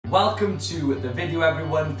Welcome to the video,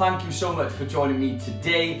 everyone. Thank you so much for joining me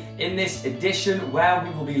today in this edition where we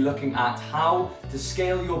will be looking at how to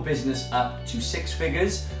scale your business up to 6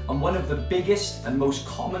 figures and one of the biggest and most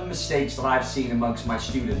common mistakes that I've seen amongst my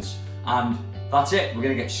students. And that's it, we're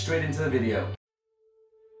going to get straight into the video.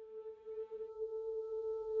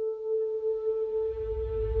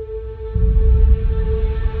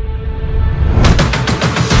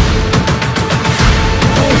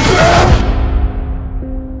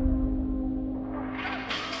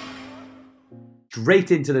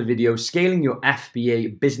 Straight into the video, scaling your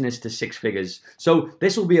FBA business to 6 figures. So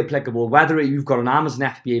this will be applicable whether you've got an Amazon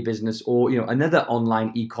FBA business or another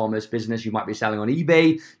online e-commerce business. You might be selling on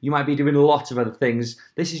eBay, you might be doing lots of other things.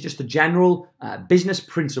 This is just a general business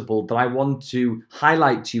principle that I want to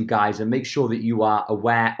highlight to you guys and make sure that you are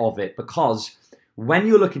aware of it, because when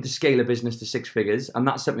you're looking to scale a business to 6 figures, and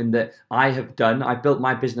that's something that I have done, I built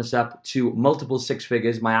my business up to multiple 6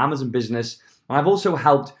 figures, my Amazon business. I've also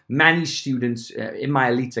helped many students in my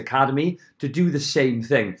Elite Academy to do the same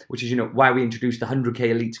thing, which is why we introduced the 100K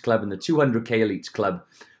Elites Club and the 200K Elites Club.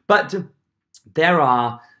 But there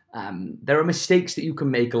are mistakes that you can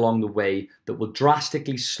make along the way that will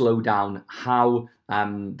drastically slow down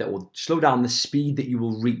the speed that you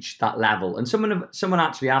will reach that level. And someone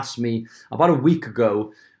actually asked me about a week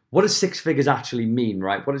ago, what does 6 figures actually mean,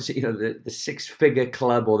 right? What is it, the 6-figure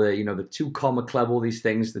club or the 2-comma club, all these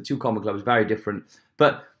things. The 2-comma club is very different,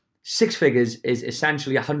 but 6 figures is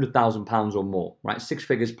essentially £100,000 or more, right? 6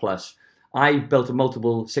 figures plus. I've built a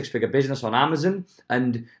multiple 6-figure business on Amazon,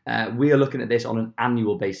 and we are looking at this on an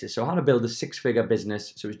annual basis. So how to build a 6-figure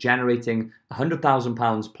business so it's generating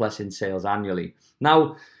 £100,000 plus in sales annually.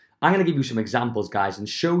 Now, I'm going to give you some examples, guys, and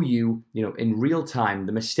show you, in real time,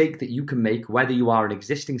 the mistake that you can make, whether you are an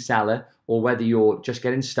existing seller or whether you're just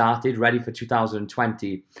getting started, ready for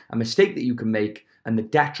 2020, a mistake that you can make and the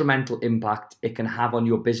detrimental impact it can have on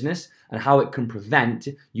your business and how it can prevent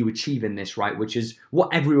you achieving this, right? Which is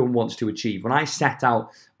what everyone wants to achieve. When I set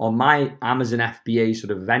out on my Amazon FBA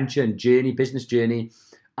sort of venture and journey, business journey,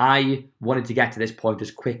 I wanted to get to this point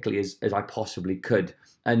as quickly as I possibly could.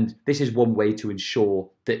 And this is one way to ensure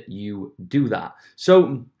that you do that.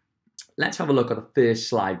 So let's have a look at the first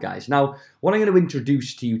slide, guys. Now, what I'm going to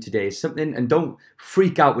introduce to you today is something, and don't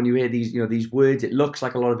freak out when you hear these, these words. It looks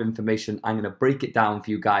like a lot of information. I'm going to break it down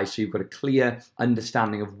for you guys so you've got a clear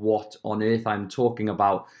understanding of what on earth I'm talking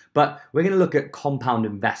about. But we're going to look at compound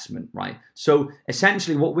investment, right? So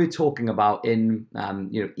essentially what we're talking about in,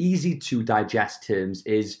 easy to digest terms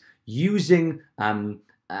is using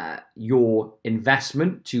your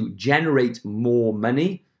investment to generate more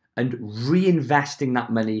money and reinvesting that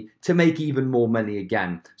money to make even more money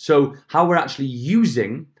again. So how we're actually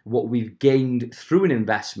using what we've gained through an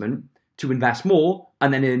investment to invest more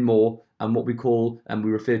and then earn more, and what we call and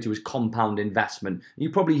we refer to as compound investment. You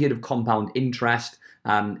probably heard of compound interest,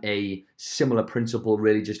 a similar principle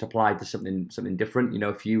really just applied to something different.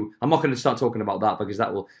 I'm not going to start talking about that because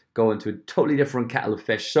that will go into a totally different kettle of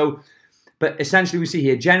fish. But essentially we see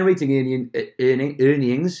here generating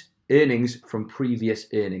earnings from previous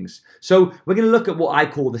earnings. So we're going to look at what I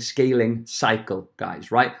call the scaling cycle,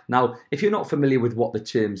 guys, right? Now, if you're not familiar with what the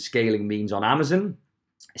term scaling means on Amazon,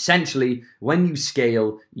 essentially when you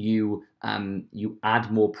scale, you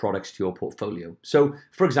add more products to your portfolio. So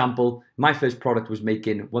for example, my first product was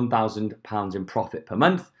making £1,000 in profit per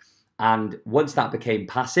month. And once that became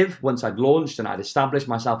passive, once I'd launched and I'd established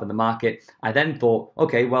myself in the market, I then thought,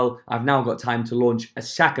 okay, well, I've now got time to launch a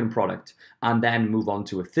second product and then move on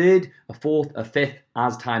to a third, a fourth, a fifth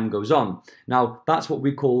as time goes on. Now, that's what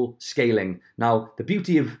we call scaling. Now, the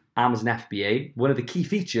beauty of Amazon FBA, one of the key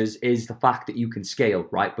features is the fact that you can scale,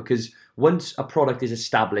 right? Because once a product is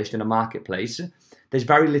established in a marketplace, there's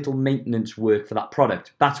very little maintenance work for that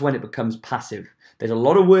product. That's when it becomes passive. There's a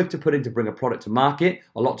lot of work to put in to bring a product to market,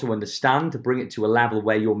 a lot to understand, to bring it to a level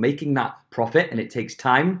where you're making that profit, and it takes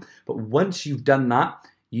time. But once you've done that,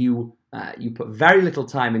 you put very little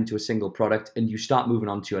time into a single product and you start moving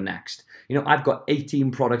on to your next. I've got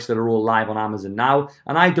 18 products that are all live on Amazon now,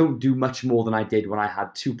 and I don't do much more than I did when I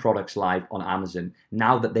had 2 products live on Amazon,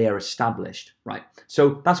 now that they are established, right?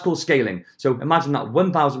 So that's called scaling. So imagine that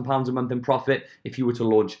 £1,000 a month in profit. If you were to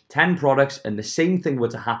launch 10 products and the same thing were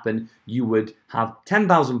to happen, you would have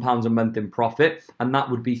 £10,000 a month in profit, and that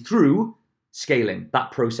would be through scaling,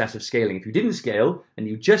 that process of scaling. If you didn't scale and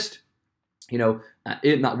you just earn that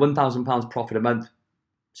 £1,000 profit a month,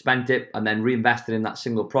 spent it, and then reinvested in that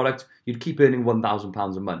single product, you'd keep earning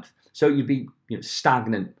 £1,000 a month. So you'd be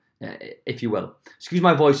stagnant, if you will. Excuse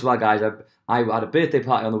my voice, well, guys. I had a birthday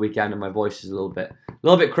party on the weekend, and my voice is a little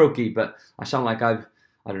bit croaky, but I sound like I've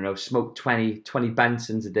I don't know, smoke 20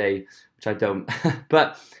 Bensons a day, which I don't.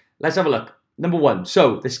 But let's have a look. Number one,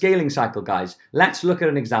 so the scaling cycle, guys. Let's look at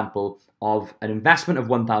an example of an investment of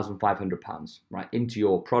 £1,500, right, into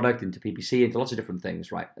your product, into PPC, into lots of different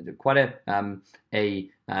things, right? Quite a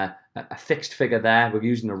fixed figure there. We're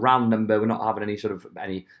using a round number. We're not having any sort of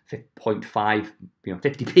 0.5,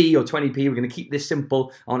 50p or 20p. We're going to keep this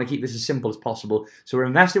simple. I want to keep this as simple as possible. So we're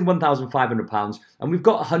investing £1,500, and we've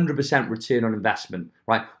got 100% return on investment,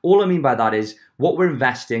 right? All I mean by that is what we're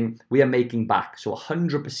investing, we are making back. So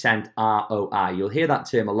 100% ROI. You'll hear that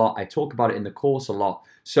term a lot. I talk about it in the course a lot.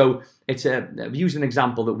 So I've used an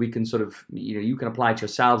example that we can sort of, you can apply to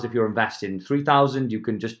yourselves. If you're investing 3,000, you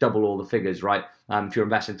can just double all the figures, right? If you're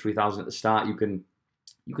investing 3,000 at the start, you can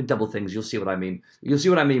double things. You'll see what I mean. You'll see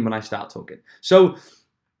what I mean when I start talking. So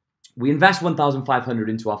we invest 1,500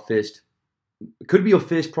 into our first. It could be your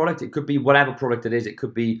first product. It could be whatever product it is. It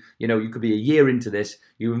could be, you could be a year into this.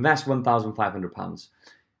 You invest £1,500.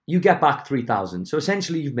 You get back 3,000. So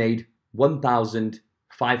essentially, you've made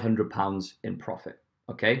 £1,500 in profit.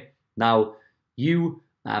 Okay. Now you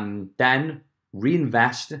then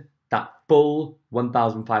reinvest that full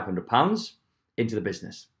 £1,500 into the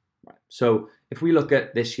business. Right. So if we look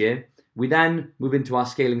at this year, we then move into our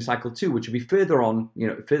scaling cycle 2, which will be further on,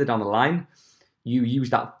 further down the line. You use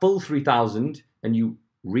that full 3,000 and you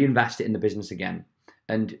reinvest it in the business again.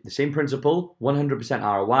 And the same principle, 100%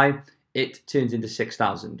 ROI, it turns into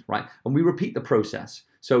 6,000, right? And we repeat the process.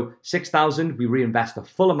 So 6,000, we reinvest the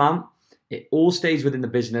full amount. It all stays within the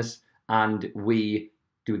business, and we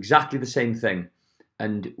do exactly the same thing.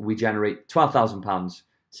 And we generate £12,000.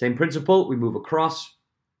 Same principle, we move across.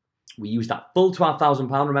 We use that full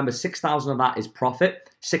 £12,000. Remember, 6,000 of that is profit.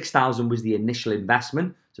 6,000 was the initial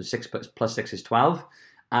investment. So 6 plus 6 is 12.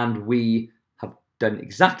 And we have done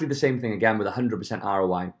exactly the same thing again with 100%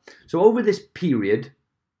 ROI. So over this period,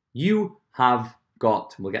 you have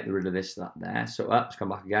got, we'll get rid of this, that there. So let's come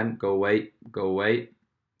back again. Go away,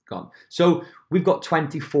 gone. So we've got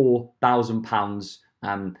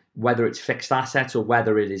 £24,000, whether it's fixed assets or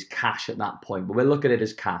whether it is cash at that point. But we'll look at it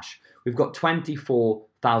as cash. We've got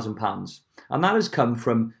 £24,000. And that has come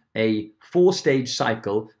from a 4-stage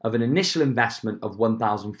cycle of an initial investment of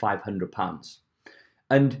 £1,500.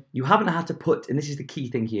 And you haven't had to put, and this is the key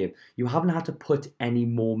thing here, you haven't had to put any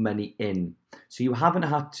more money in. So you haven't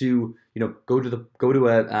had to, go to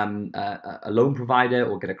a loan provider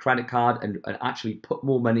or get a credit card and actually put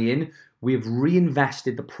more money in. We've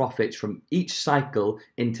reinvested the profits from each cycle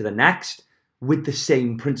into the next with the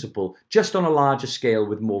same principle, just on a larger scale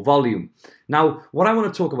with more volume. Now, what I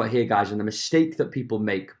want to talk about here, guys, and the mistake that people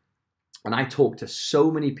make, and I talk to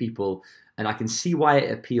so many people, and I can see why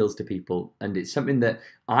it appeals to people. And it's something that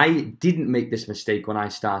I didn't make this mistake when I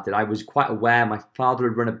started. I was quite aware. My father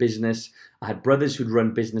had run a business. I had brothers who'd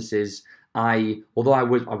run businesses. Although I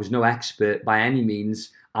was no expert by any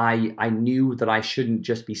means, I knew that I shouldn't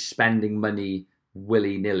just be spending money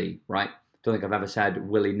willy-nilly, right? Don't think I've ever said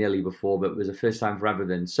willy-nilly before, but it was the first time for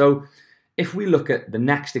everything. So if we look at the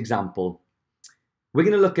next example, we're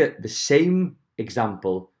going to look at the same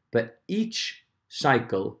example, but each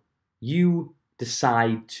cycle you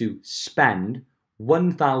decide to spend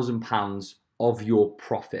 £1,000 of your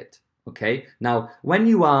profit, okay? Now, when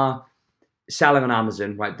you are selling on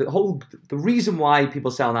Amazon, right, the reason why people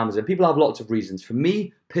sell on Amazon, people have lots of reasons. For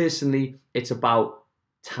me, personally, it's about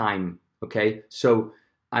time, okay? So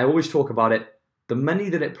I always talk about it, the money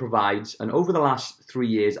that it provides, and over the last 3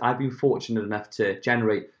 years, I've been fortunate enough to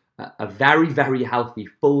generate a very, very healthy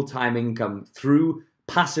full-time income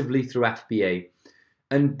passively through FBA.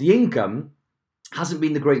 And the income hasn't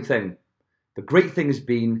been the great thing. The great thing has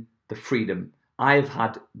been the freedom. I've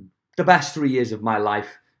had the best 3 years of my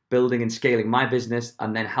life building and scaling my business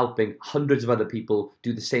and then helping hundreds of other people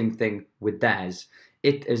do the same thing with theirs.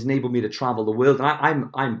 It has enabled me to travel the world, and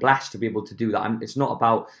I'm blessed to be able to do that. It's not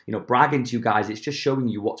about bragging to you guys. It's just showing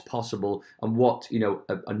you what's possible and what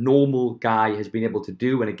a normal guy has been able to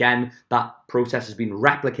do. And again, that process has been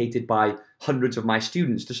replicated by hundreds of my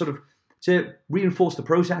students to reinforce the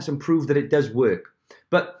process and prove that it does work.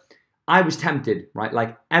 But I was tempted, right?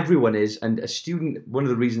 Like everyone is, and a student. One of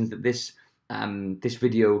the reasons that this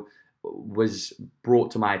video was brought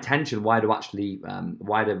to my attention, why to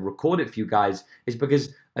record it for you guys, is because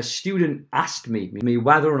a student asked me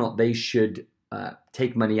whether or not they should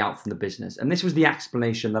take money out from the business. And this was the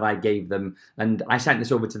explanation that I gave them. And I sent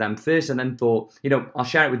this over to them first and then thought, I'll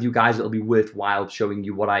share it with you guys. It'll be worthwhile showing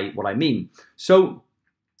you what I mean. So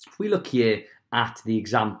if we look here at the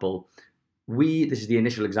example, this is the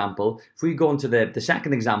initial example. If we go on to the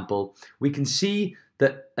second example, we can see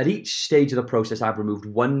that at each stage of the process, I've removed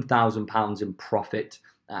 £1,000 in profit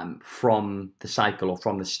from the cycle or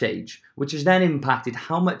from the stage, which has then impacted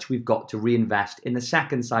how much we've got to reinvest in the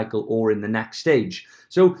second cycle or in the next stage.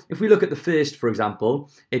 So if we look at the first, for example,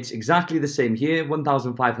 it's exactly the same here,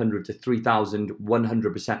 1,500 to 3,000,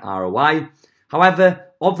 100% ROI. However,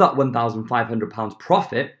 of that £1,500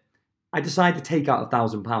 profit, I decide to take out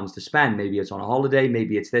 £1,000 to spend. Maybe it's on a holiday,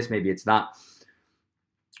 maybe it's this, maybe it's that,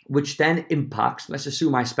 which then impacts, let's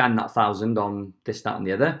assume I spend that 1,000 on this, that, and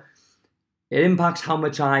the other. It impacts how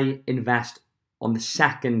much I invest on the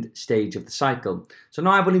second stage of the cycle. So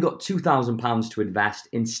now I've only got £2,000 to invest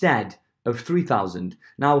instead of 3,000.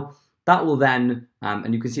 Now that will then,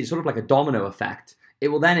 and you can see it's sort of like a domino effect, it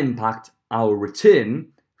will then impact our return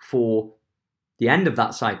for the end of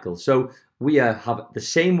that cycle. So we have the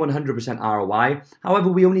same 100% ROI, however,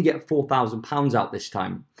 we only get £4,000 out this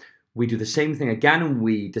time. We do the same thing again and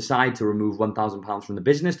we decide to remove £1,000 from the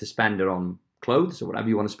business to spend it on clothes or whatever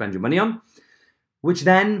you want to spend your money on, which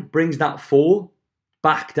then brings that 4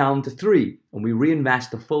 back down to 3 and we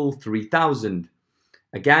reinvest the full 3,000.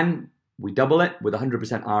 Again, we double it with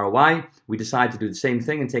 100% ROI. We decide to do the same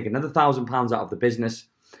thing and take another £1,000 out of the business,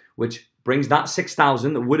 which brings that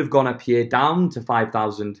 6,000 that would have gone up here down to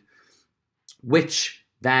 5,000, which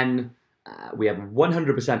then we have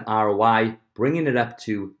 100% ROI, bringing it up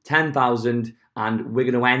to 10,000, and we're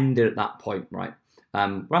going to end it at that point, right?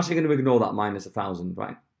 We're actually going to ignore that minus 1,000,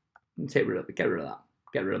 right? Get rid of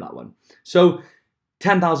that one. So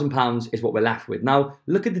 £10,000 is what we're left with. Now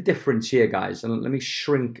look at the difference here, guys, and let me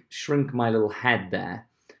shrink my little head there.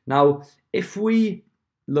 Now if we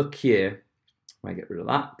look here, I get rid of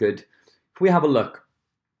that, good. If we have a look,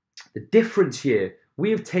 the difference here,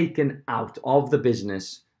 we have taken out of the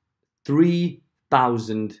business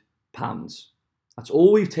 £3,000. That's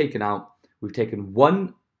all we've taken out. We've taken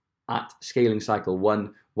 1 at scaling cycle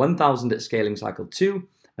 1, 1,000 at scaling cycle 2,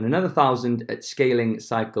 and another 1,000 at scaling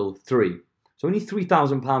cycle 3. So only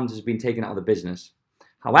 £3,000 has been taken out of the business.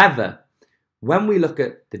 However, when we look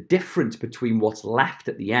at the difference between what's left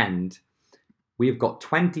at the end, we have got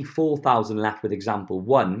 24,000 left with example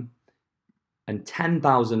 1 and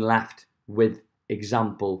 10,000 left with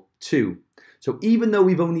example 2. So even though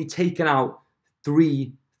we've only taken out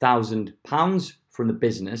 £3,000 from the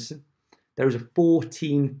business, there is a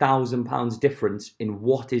 £14,000 difference in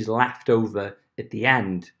what is left over at the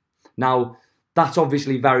end. Now, that's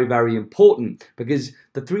obviously very, very important because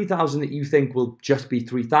the 3,000 that you think will just be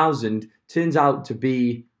 3,000 turns out to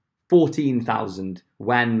be 14,000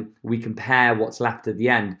 when we compare what's left at the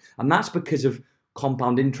end. And that's because of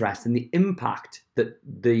compound interest and the impact that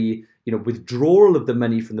the withdrawal of the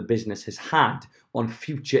money from the business has had on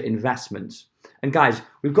future investments. And guys,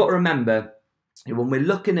 we've got to remember, when we're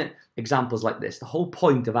looking at examples like this, the whole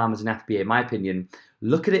point of Amazon FBA, in my opinion,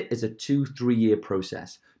 look at it as a 2-3 year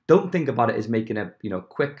process. Don't think about it as making a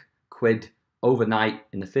quick quid overnight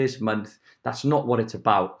in the first month. That's not what it's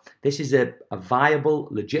about. This is a viable,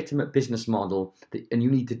 legitimate business model, and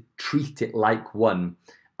you need to treat it like one,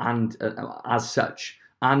 and as such.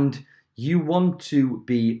 And you want to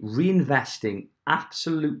be reinvesting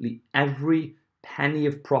absolutely every penny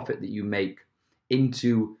of profit that you make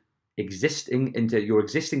into your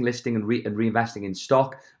existing listing and reinvesting in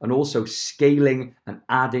stock, and also scaling and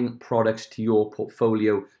adding products to your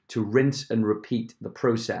portfolio to rinse and repeat the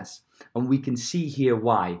process. And we can see here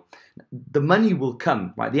why. The money will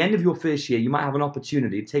come, right? At the end of your first year, you might have an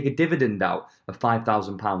opportunity to take a dividend out of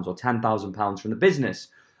 £5,000 or £10,000 from the business.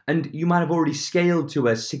 And you might have already scaled to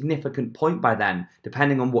a significant point by then,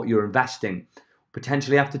 depending on what you're investing.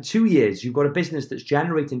 Potentially after 2 years, you've got a business that's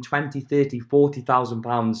generating £20,000, £30,000,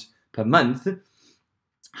 £40,000 per month,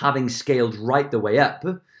 having scaled right the way up,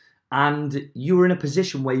 and you're in a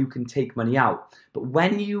position where you can take money out. But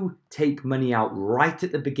when you take money out right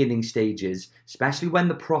at the beginning stages, especially when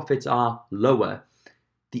the profits are lower,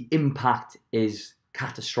 the impact is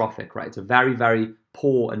catastrophic, right? It's a very, very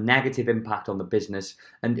poor and negative impact on the business,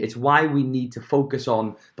 and it's why we need to focus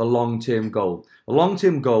on the long-term goal. The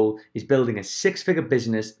long-term goal is building a 6-figure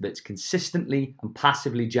business that's consistently and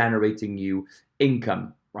passively generating you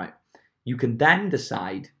income, right? You can then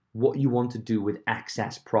decide what you want to do with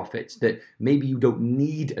excess profits that maybe you don't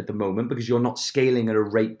need at the moment because you're not scaling at a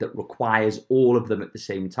rate that requires all of them at the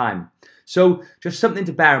same time. So just something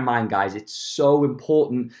to bear in mind, guys. It's so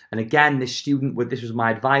important. And again, this was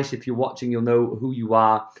my advice. If you're watching, you'll know who you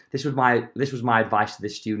are. This was my advice to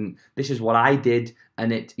this student. This is what I did,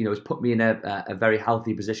 and it has put me in a very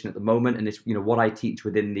healthy position at the moment. And it's what I teach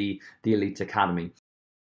within the Elite Academy.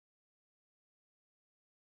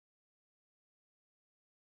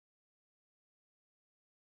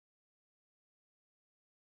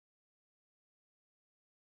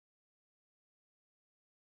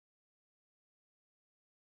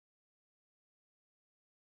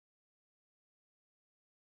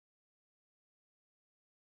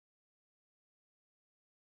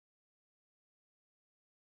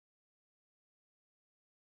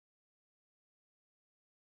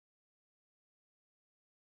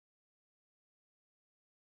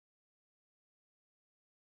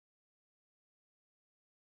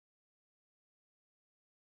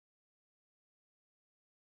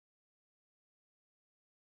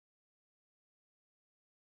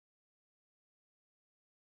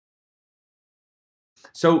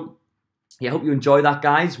 So yeah, I hope you enjoy that,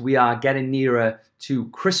 guys. We are getting nearer to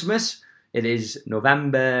Christmas. It is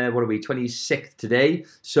November, 26th today.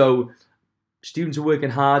 So students are working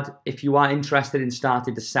hard. If you are interested in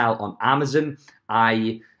starting to sell on Amazon,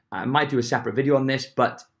 I might do a separate video on this,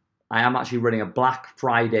 but I am actually running a Black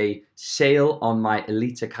Friday sale on my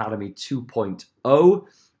Elite Academy 2.0.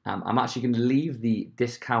 I'm actually going to leave the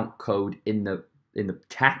discount code in the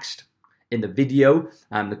text in the video.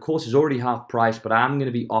 The course is already half price, but I'm going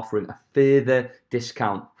to be offering a further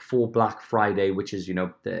discount for Black Friday, which is,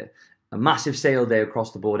 a massive sale day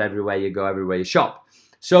across the board, everywhere you go, everywhere you shop.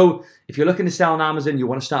 So if you're looking to sell on Amazon, you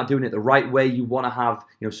want to start doing it the right way. You want to have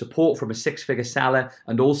support from a six-figure seller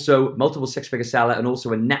and also multiple six-figure seller and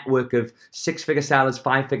also a network of six-figure sellers,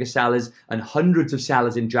 five-figure sellers, and hundreds of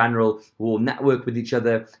sellers in general who will network with each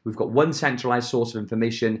other. We've got one centralized source of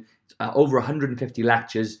information, over 150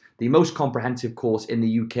 lectures, the most comprehensive course in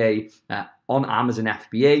the UK on Amazon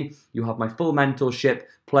FBA. You have my full mentorship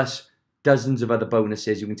plus dozens of other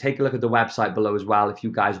bonuses. You can take a look at the website below as well if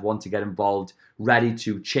you guys want to get involved, ready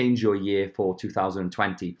to change your year for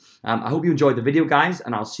 2020. I hope you enjoyed the video, guys,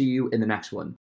 and I'll see you in the next one.